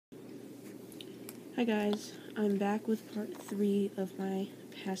Hi guys, I'm back with part 3 of my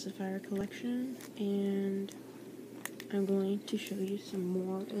Pacifier collection, and I'm going to show you some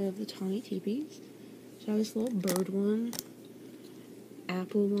more of the Tommy teepees. So I have this little bird one,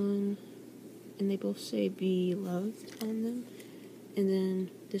 apple one, and they both say be loved on them. And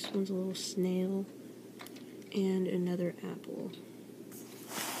then this one's a little snail, and another apple.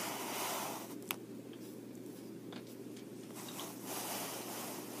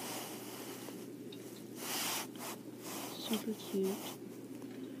 Super cute.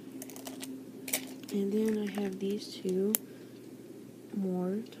 And then I have these two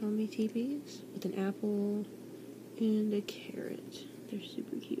more Tommy teepees with an apple and a carrot. They're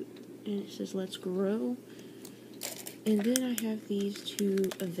super cute. And it says let's grow. And then I have these two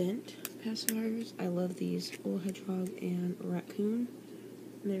event pacifiers. I love these, little hedgehog and raccoon.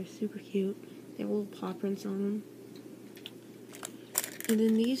 They're super cute. They have little paw prints on them. And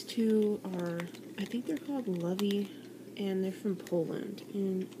then these two are, I think they're called Lovey, and they're from Poland.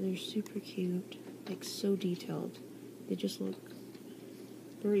 And they're super cute, like so detailed. They just look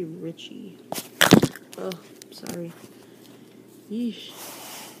very richy. Oh, sorry. Yeesh.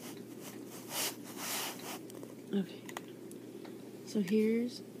 Okay. So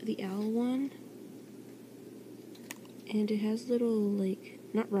here's the owl one. And it has little, like,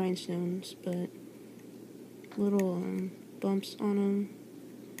 not rhinestones, but little bumps on them.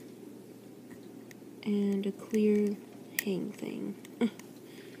 And a clear hang thing.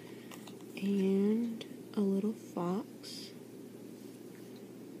 And a little fox.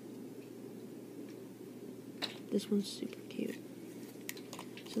 This one's super cute.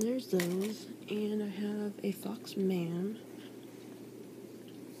 So there's those, and I have a fox man.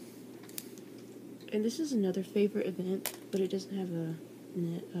 And this is another favorite event, but it doesn't have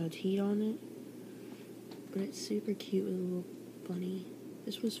a teat on it. But it's super cute with a little bunny.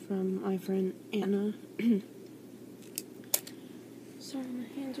 This was from my friend Anna. Sorry,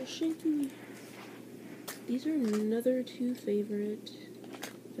 my hands are shaky. These are another two favorite.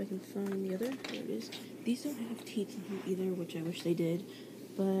 If I can find the other, there it is. These don't have teeth in them either, which I wish they did.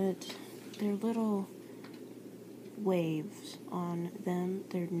 But they're little waves on them.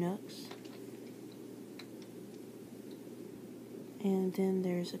 They're nooks. And then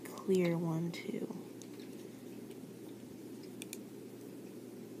there's a clear one too.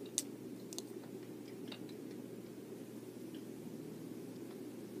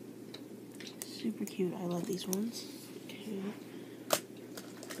 Super cute. I love these ones. Okay.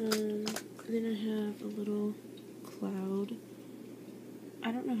 Then I have a little cloud.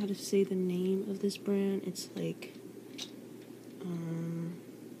 I don't know how to say the name of this brand. It's like,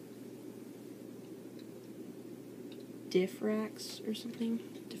 Diffrax or something.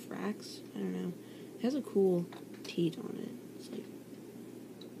 Diffrax? I don't know. It has a cool teat on it. It's like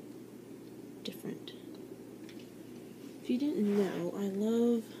different. If you didn't know, I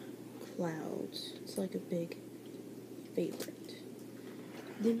love clouds. It's like a big favorite.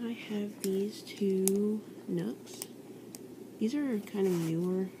 Then I have these two nooks. These are kind of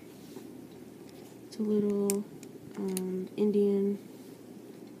newer. It's a little Indian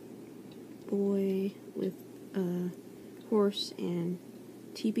boy with a horse and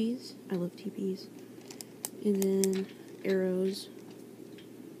teepees. I love teepees. And then arrows.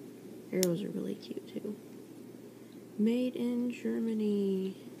 Arrows are really cute too. Made in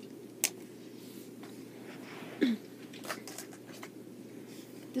Germany.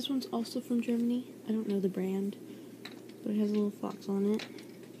 This one's also from Germany. I don't know the brand, but it has a little fox on it.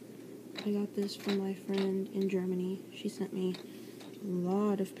 I got this from my friend in Germany. She sent me a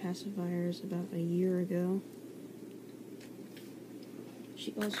lot of pacifiers about a year ago.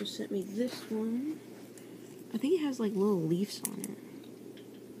 She also sent me this one. I think it has like little leaves on it.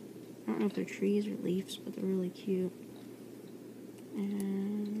 I don't know if they're trees or leaves, but they're really cute.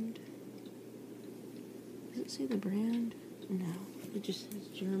 And does it say the brand? No, it just says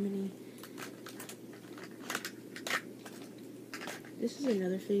Germany. This is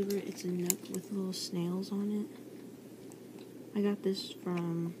another favorite. It's a nook with little snails on it. I got this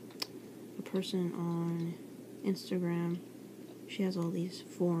from a person on Instagram. She has all these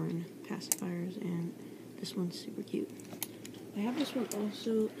foreign pacifiers, and this one's super cute. I have this one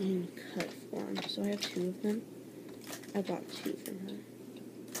also in cut form, so I have two of them. I bought two from her.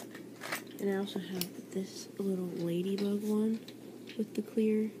 And I also have this little ladybug one with the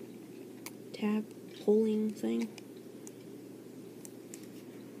clear tab holding thing.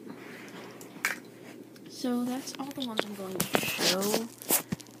 So that's all the ones I'm going to show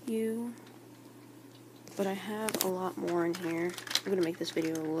you. But I have a lot more in here. I'm going to make this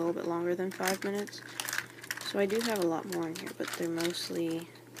video a little bit longer than 5 minutes. So I do have a lot more in here, but they're mostly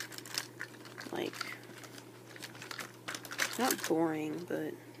like, not boring,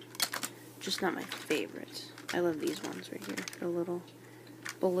 but just not my favorites. I love these ones right here. The little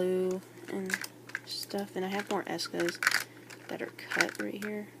blue and stuff. And I have more Escas that are cut right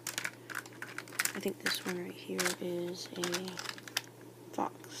here. I think this one right here is a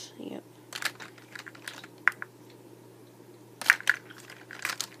fox. Yep.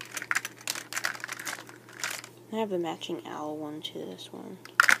 I have the matching owl one to this one.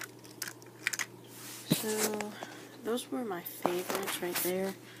 So, those were my favorites right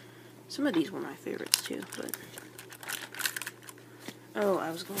there. Some of these were my favorites too, but... Oh, I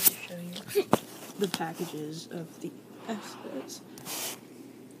was going to show you the packages of the Escas.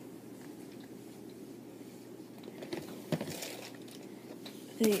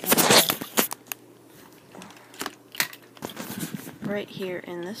 They are right here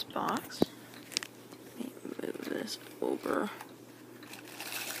in this box. Let me move this over.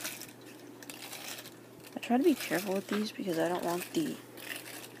 I try to be careful with these because I don't want the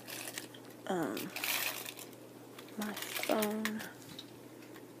my phone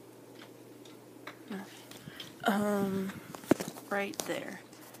right there.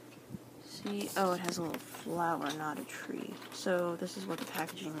 See, oh, it has a little flower, not a tree. So this is what the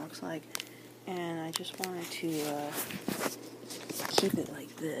packaging looks like, and I just wanted to keep it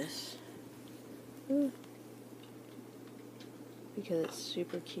like this because it's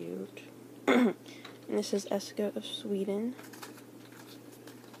super cute. And this is Esca of Sweden.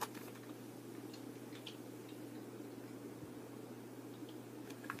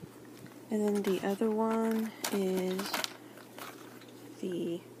 And then the other one is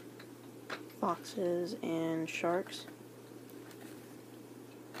the foxes and sharks.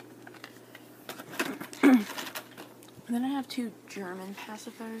 And then I have two German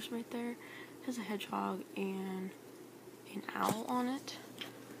pacifiers right there. It has a hedgehog and an owl on it.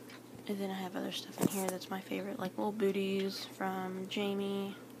 And then I have other stuff in here that's my favorite, like little booties from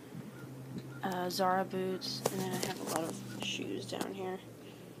Jamie, Zara boots, and then I have a lot of shoes down here.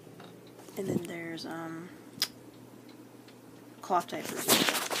 And then there's cloth diapers.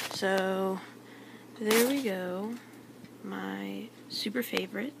 So there we go, my super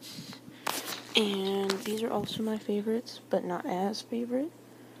favorites. And these are also my favorites, but not as favorite.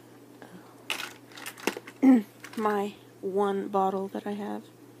 My one bottle that I have.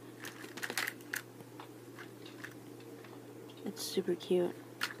 It's super cute.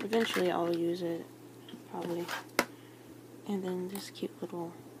 Eventually I'll use it, probably. And then this cute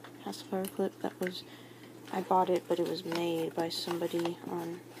little pacifier clip that was, I bought it, but it was made by somebody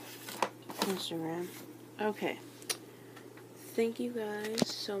on Instagram. Okay. Thank you guys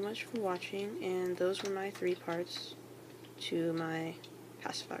so much for watching, and those were my 3 parts to my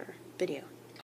pacifier video.